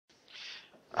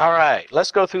All right,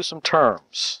 let's go through some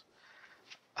terms.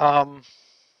 I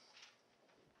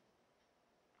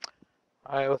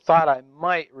thought I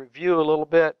might review a little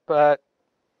bit, but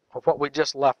of what we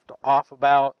just left off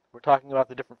about. We're talking about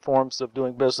the different forms of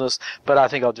doing business, but I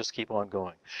think I'll just keep on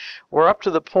going. We're up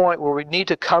to the point where we need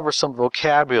to cover some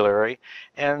vocabulary,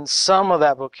 and some of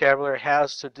that vocabulary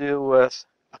has to do with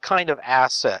a kind of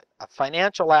asset, a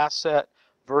financial asset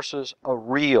versus a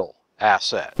real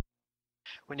asset.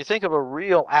 When you think of a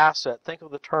real asset, think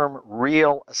of the term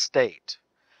real estate.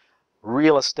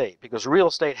 Real estate, because real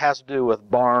estate has to do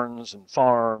with barns and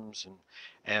farms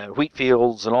and wheat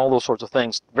fields and all those sorts of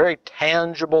things. Very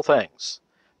tangible things.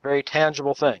 Very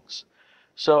tangible things.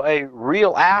 So a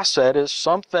real asset is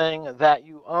something that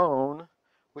you own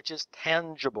which is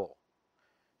tangible.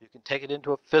 You can take it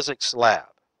into a physics lab.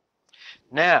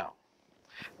 Now,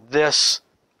 this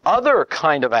other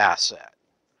kind of asset,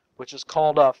 which is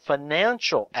called a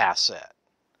financial asset,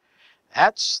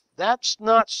 that's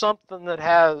not something that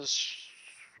has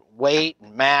weight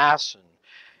and mass, and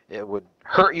it would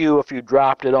hurt you if you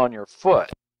dropped it on your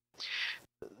foot.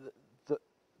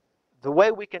 The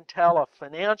way we can tell a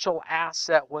financial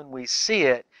asset when we see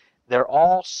it, they're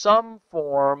all some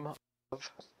form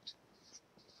of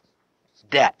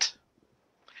debt.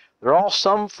 They're all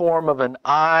some form of an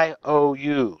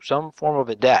IOU, some form of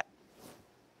a debt.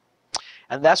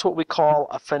 And that's what we call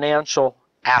a financial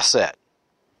asset.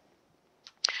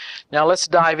 Now let's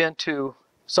dive into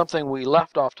something we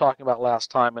left off talking about last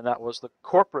time, and that was the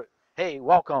corporate, hey,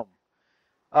 welcome.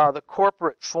 The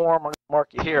corporate form, I'm going to mark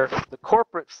you here, the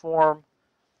corporate form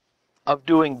of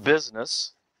doing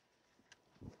business.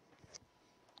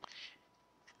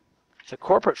 The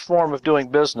corporate form of doing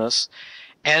business.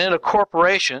 And in a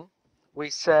corporation, we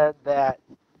said that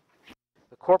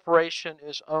the corporation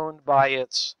is owned by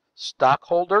its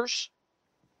stockholders.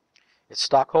 Its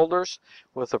stockholders.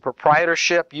 With a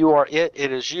proprietorship, you are it,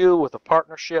 it is you. With a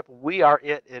partnership, we are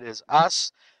it, it is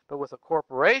us. But with a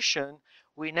corporation,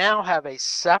 we now have a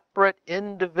separate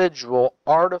individual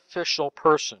artificial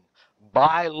person.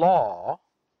 By law,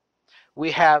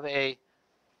 we have a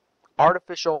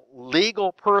artificial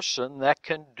legal person that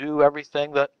can do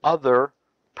everything that other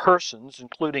persons,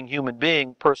 including human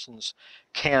being persons,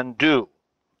 can do.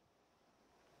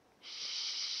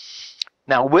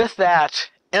 Now with that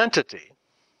entity,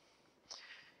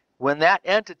 when that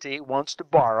entity wants to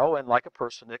borrow, and like a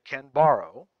person it can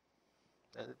borrow,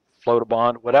 float a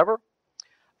bond, whatever,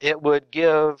 it would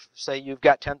give, say you've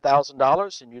got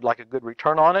 $10,000 and you'd like a good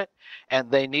return on it,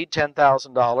 and they need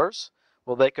 $10,000.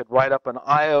 Well, they could write up an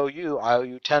IOU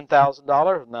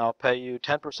 $10,000, and I'll pay you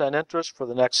 10% interest for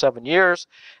the next 7 years.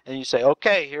 And you say,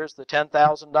 okay, here's the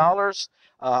 $10,000.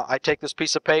 I take this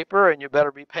piece of paper, and you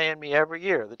better be paying me every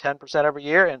year, the 10% every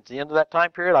year. And at the end of that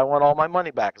time period, I want all my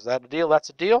money back. Is that a deal? That's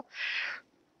a deal.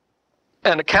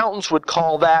 And accountants would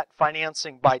call that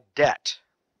financing by debt.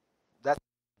 That's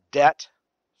debt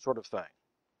sort of thing.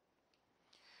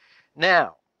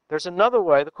 Now, there's another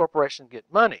way the corporation get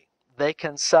money. They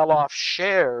can sell off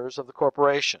shares of the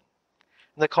corporation.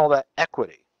 And they call that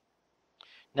equity.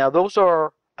 Now, those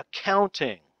are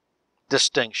accounting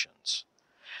distinctions.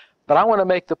 But I want to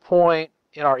make the point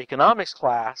in our economics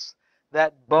class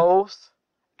that both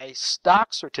a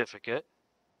stock certificate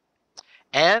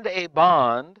and a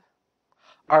bond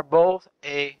are both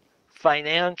a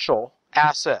financial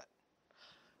asset.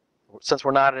 Since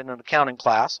we're not in an accounting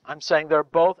class, I'm saying they're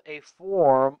both a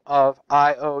form of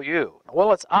IOU.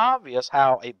 Well, it's obvious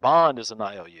how a bond is an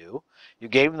IOU. You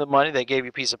gave them the money, they gave you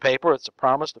a piece of paper, it's a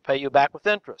promise to pay you back with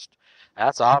interest.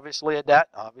 That's obviously a debt,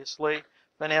 obviously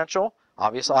financial,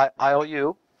 obviously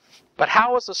IOU. But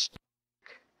how is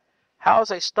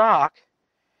a stock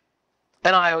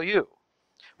an IOU?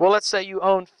 Well, let's say you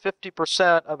own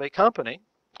 50% of a company,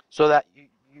 so that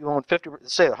you own 50,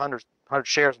 say 100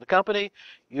 shares in the company,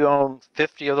 you own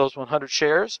 50 of those 100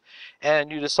 shares, and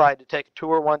you decide to take a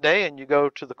tour one day, and you go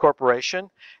to the corporation,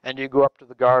 and you go up to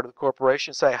the guard of the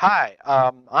corporation and say, hi,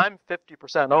 I'm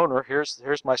 50% owner,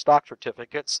 here's my stock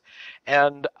certificates,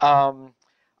 and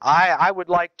I would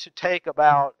like to take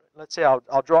about, let's say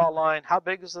I'll draw a line, how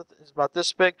big is it? It's about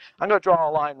this big. I'm going to draw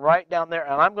a line right down there,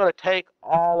 and I'm going to take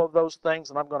all of those things,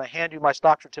 and I'm going to hand you my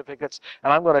stock certificates,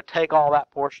 and I'm going to take all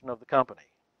that portion of the company.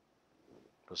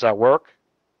 Does that work?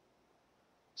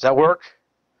 Does that work?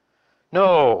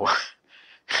 No.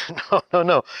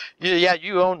 No. Yeah,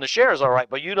 you own the shares, all right,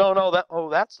 but you don't own that.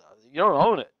 Oh, you don't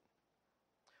own it.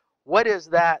 What does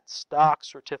that stock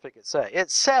certificate say? It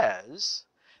says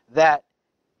that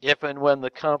if and when the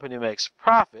company makes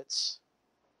profits,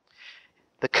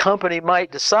 the company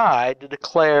might decide to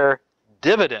declare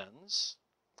dividends,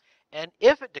 and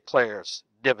if it declares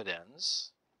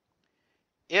dividends,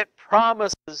 it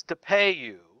promises to pay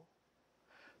you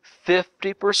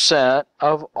 50%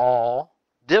 of all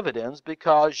dividends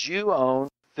because you own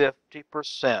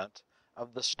 50%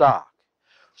 of the stock.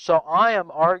 So I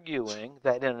am arguing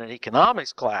that in an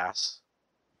economics class,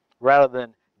 rather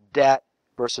than debt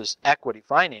versus equity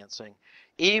financing,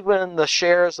 even the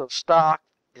shares of stock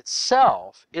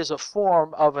itself is a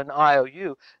form of an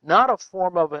IOU, not a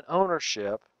form of an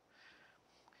ownership.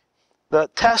 The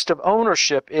test of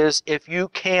ownership is if you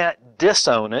can't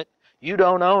disown it, you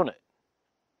don't own it.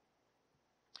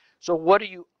 So what do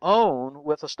you own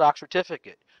with a stock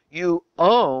certificate? You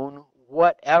own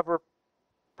whatever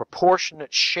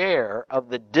proportionate share of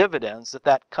the dividends that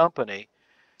that company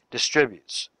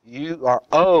distributes. You are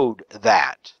owed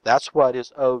that. That's what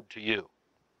is owed to you.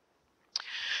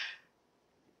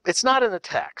 It's not in the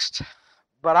text,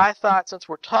 but I thought since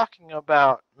we're talking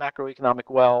about macroeconomic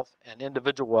wealth and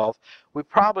individual wealth, we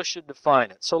probably should define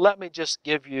it. So let me just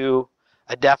give you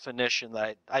a definition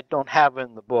that I don't have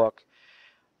in the book,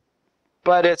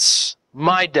 but it's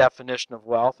my definition of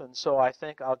wealth, and so I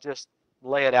think I'll just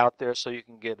lay it out there so you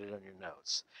can get it in your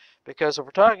notes. Because if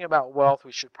we're talking about wealth,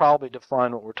 we should probably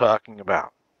define what we're talking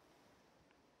about.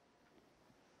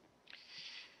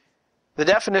 The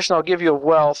definition I'll give you of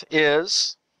wealth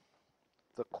is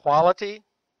the quality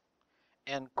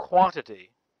and quantity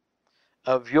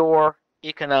of your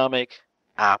economic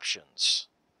options.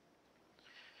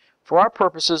 For our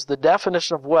purposes, the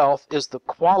definition of wealth is the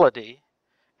quality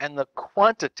and the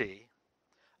quantity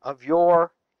of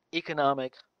your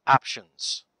economic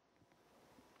options.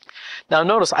 Now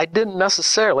notice I didn't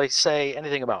necessarily say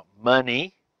anything about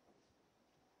money,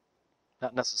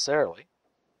 not necessarily,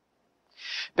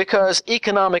 because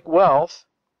economic wealth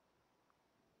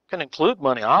can include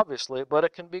money, obviously, but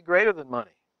it can be greater than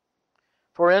money.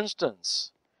 For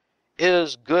instance,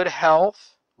 is good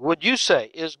health, would you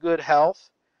say, is good health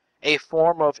a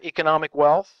form of economic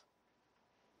wealth?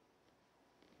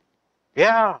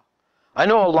 Yeah, I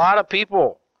know a lot of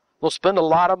people will spend a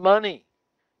lot of money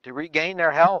to regain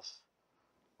their health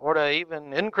or to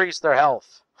even increase their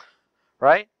health,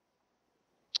 right?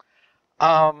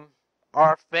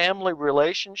 Are family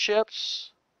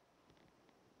relationships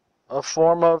a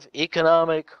form of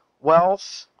economic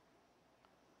wealth?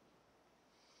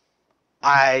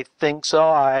 I think so.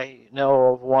 I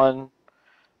know of one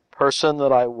person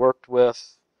that I worked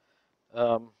with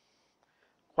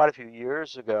quite a few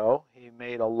years ago. He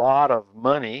made a lot of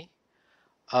money,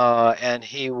 and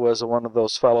he was one of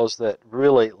those fellows that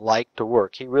really liked to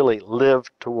work. He really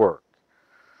lived to work.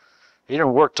 He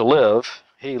didn't work to live.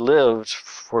 He lived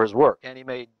for his work, and he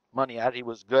made money at it. He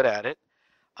was good at it.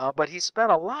 But he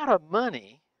spent a lot of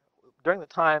money during the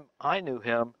time I knew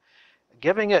him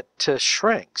giving it to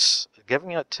shrinks,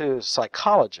 giving it to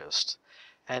psychologists.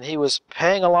 And he was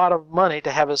paying a lot of money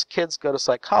to have his kids go to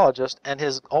psychologists. And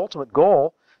his ultimate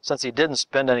goal, since he didn't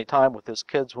spend any time with his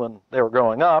kids when they were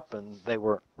growing up and they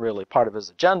weren't really part of his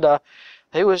agenda,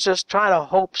 he was just trying to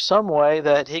hope some way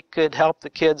that he could help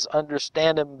the kids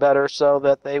understand him better so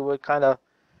that they would kind of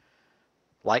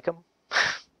like him.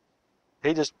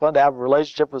 He just wanted to have a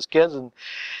relationship with his kids, and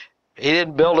he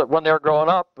didn't build it when they were growing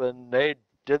up, and they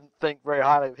didn't think very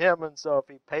highly of him, and so if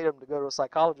he paid them to go to a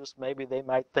psychologist, maybe they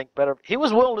might think better. He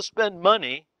was willing to spend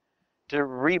money to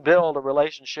rebuild a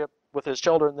relationship with his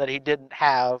children that he didn't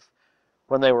have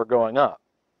when they were growing up.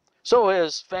 So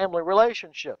is family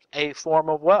relationships a form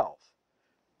of wealth?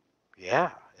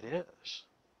 Yeah, it is.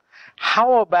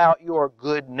 How about your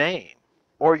good name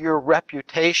or your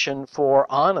reputation for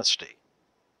honesty?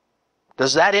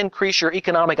 Does that increase your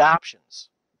economic options?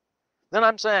 Then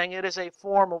I'm saying it is a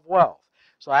form of wealth.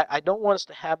 So I don't want us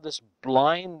to have this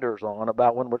blinders on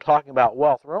about when we're talking about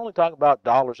wealth. We're only talking about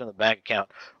dollars in the bank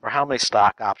account or how many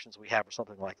stock options we have or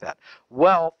something like that.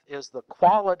 Wealth is the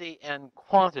quality and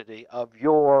quantity of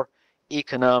your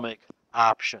economic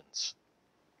options.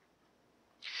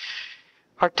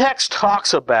 Our text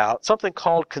talks about something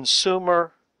called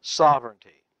consumer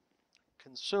sovereignty.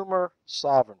 Consumer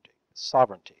sovereignty.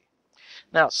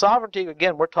 Now, sovereignty,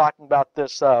 again, we're talking about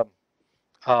this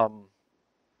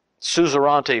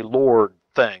suzerainty lord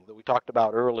thing that we talked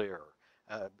about earlier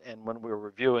and when we were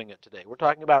reviewing it today. We're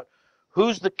talking about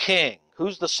who's the king,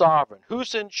 who's the sovereign,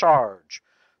 who's in charge,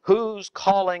 who's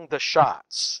calling the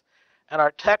shots. And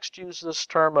our text uses this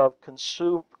term of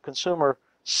consumer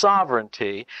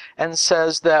sovereignty and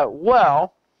says that,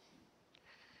 well,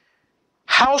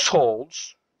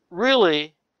 households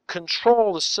really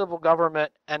control the civil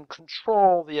government and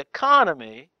control the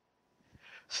economy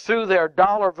through their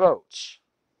dollar votes.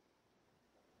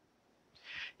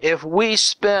 If we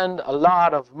spend a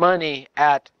lot of money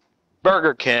at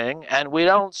Burger King and we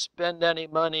don't spend any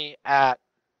money at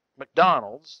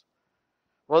McDonald's,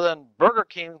 well then Burger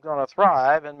King is going to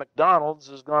thrive and McDonald's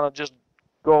is going to just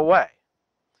go away.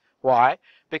 Why?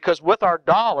 Because with our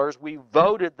dollars we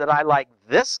voted that I like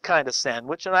this kind of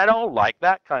sandwich and I don't like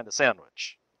that kind of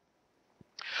sandwich.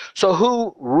 So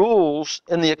who rules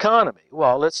in the economy?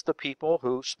 Well, it's the people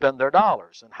who spend their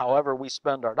dollars. And however we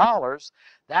spend our dollars,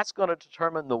 that's going to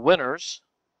determine the winners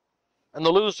and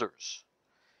the losers.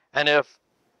 And if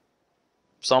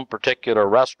some particular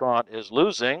restaurant is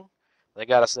losing, they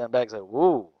got to stand back and say,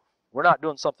 whoa, we're not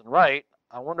doing something right.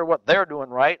 I wonder what they're doing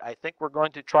right. I think we're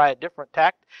going to try a different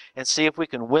tact and see if we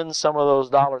can win some of those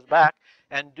dollars back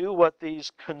and do what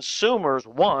these consumers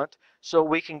want so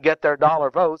we can get their dollar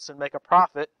votes and make a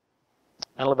profit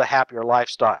and live a happier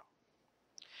lifestyle.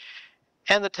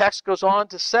 And the text goes on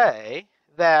to say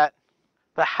that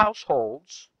the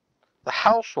households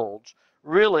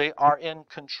really are in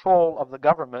control of the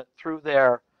government through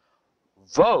their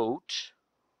vote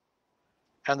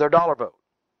and their dollar vote.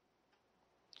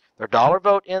 Their dollar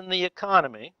vote in the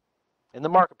economy, in the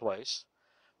marketplace,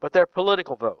 but their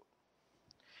political vote.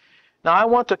 Now I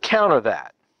want to counter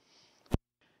that.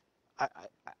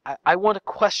 I want to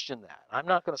question that. I'm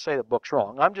not going to say the book's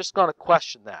wrong. I'm just going to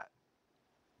question that.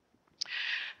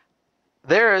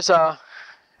 There is a,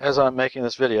 as I'm making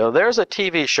this video, there's a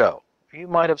TV show. You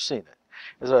might have seen it.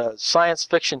 There's a science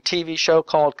fiction TV show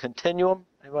called Continuum.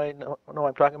 Anybody know what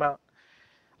I'm talking about?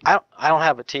 I don't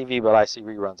have a TV, but I see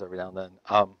reruns every now and then.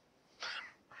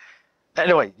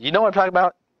 Anyway, you know what I'm talking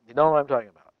about? You know what I'm talking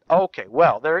about. Okay,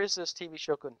 well, there is this TV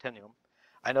show Continuum.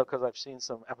 I know because I've seen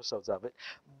some episodes of it.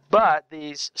 But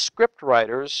these script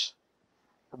writers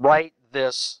write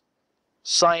this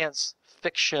science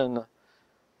fiction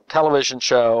television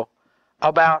show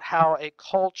about how a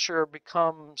culture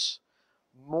becomes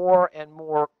more and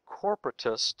more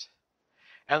corporatist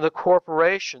and the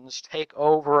corporations take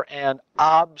over and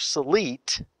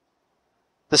obsolete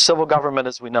the civil government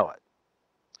as we know it.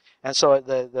 And so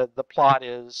the plot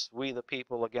is we the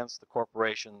people against the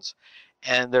corporations.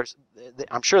 And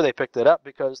I'm sure they picked it up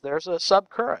because there's a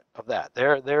subcurrent of that.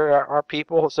 There are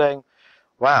people saying,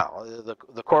 wow,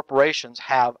 the corporations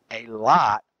have a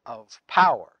lot of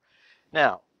power.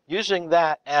 Now, using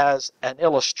that as an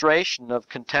illustration of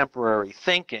contemporary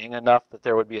thinking, enough that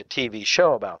there would be a TV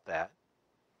show about that,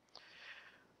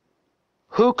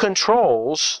 who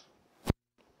controls,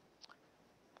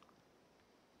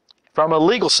 from a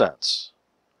legal sense,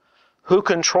 who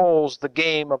controls the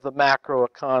game of the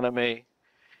macroeconomy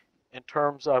in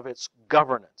terms of its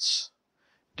governance?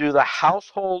 Do the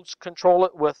households control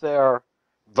it with their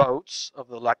votes of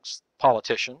the next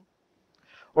politician?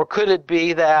 Or could it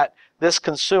be that this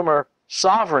consumer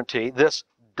sovereignty, this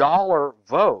dollar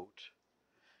vote,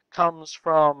 comes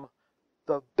from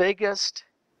the biggest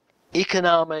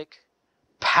economic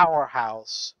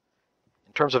powerhouse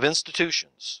in terms of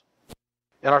institutions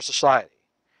in our society?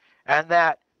 And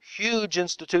that huge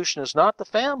institution is not the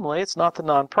family, it's not the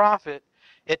nonprofit,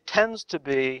 it tends to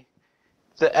be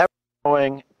the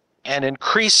ever-growing and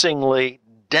increasingly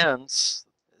dense,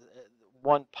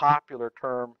 one popular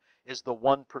term is the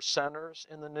one percenters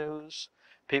in the news.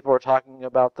 People are talking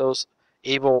about those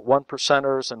evil one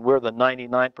percenters and we're the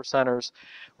 99 percenters,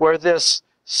 where this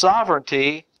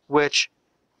sovereignty, which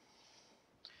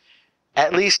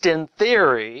at least in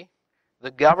theory,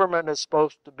 the government is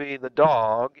supposed to be the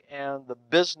dog and the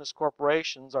business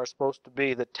corporations are supposed to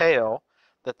be the tail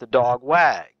that the dog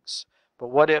wags. But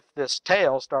what if this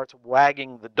tail starts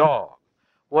wagging the dog?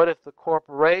 What if the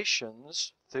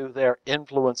corporations, through their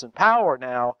influence and power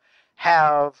now,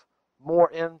 have more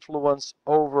influence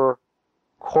over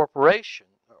corporation,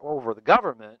 over the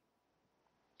government,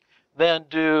 than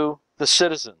do the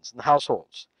citizens and the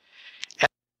households? And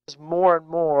it's more and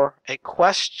more a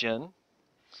question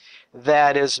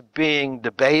that is being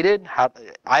debated.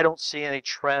 I don't see any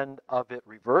trend of it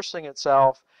reversing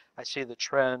itself. I see the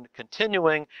trend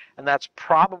continuing, and that's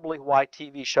probably why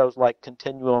TV shows like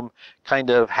Continuum kind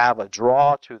of have a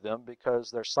draw to them,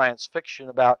 because they're science fiction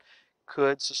about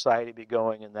could society be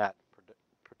going in that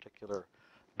particular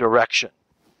direction.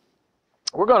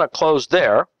 We're going to close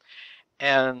there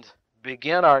and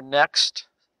begin our next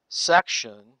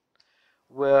section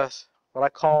with what I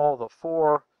call the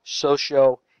 4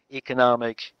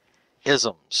 socio-economic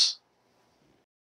isms.